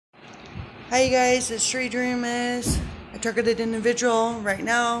Hi you guys, it's Street Dreamers, a targeted individual. Right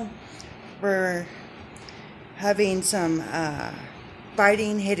now, we're having some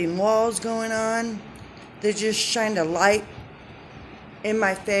fighting, hitting walls going on. They just shined a light in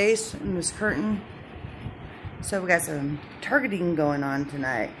my face in this curtain. So we got some targeting going on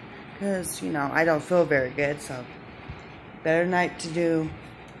tonight. Because, you know, I don't feel very good, so better night to do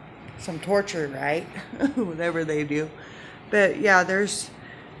some torture, right? Whatever they do. But yeah, they're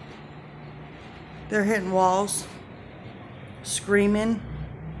hitting walls, screaming.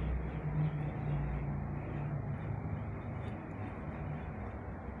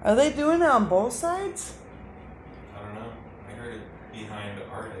 Are they doing it on both sides? I don't know. I heard it behind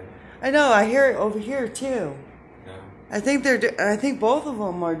our head. I know. I hear it over here too. Yeah. I think both of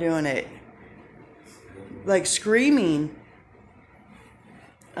them are doing it, like screaming.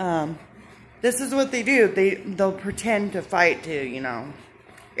 This is what they do. They'll pretend to fight to, you know,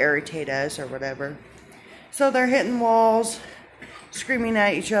 irritate us or whatever. So they're hitting walls, screaming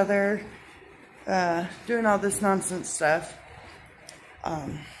at each other, doing all this nonsense stuff.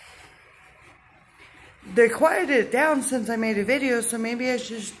 They quieted it down since I made a video, so maybe I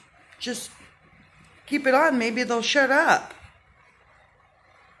should just keep it on. Maybe they'll shut up.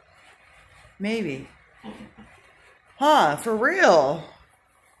 Maybe. Huh, for real.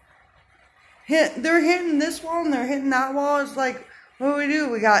 They're hitting this wall and they're hitting that wall. It's like, what do?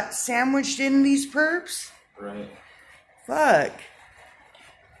 We got sandwiched in these perps? Right. Fuck.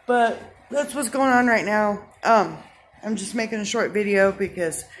 But that's what's going on right now. I'm just making a short video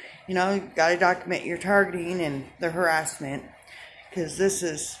because, you know, you gotta document your targeting and the harassment. Because this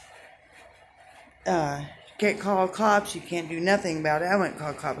is, you can't call cops, you can't do nothing about it. I wouldn't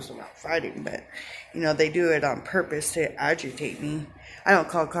call cops about fighting, but, you know, they do it on purpose to agitate me. I don't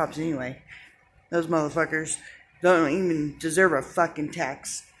call cops anyway. Those motherfuckers don't even deserve a fucking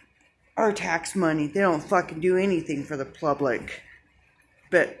tax. Our tax money. They don't fucking do anything for the public.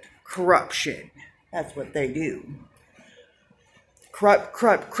 But corruption. That's what they do. Corrupt,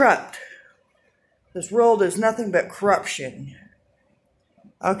 corrupt, corrupt. This world is nothing but corruption.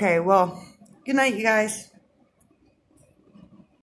 Okay, well, good night, you guys.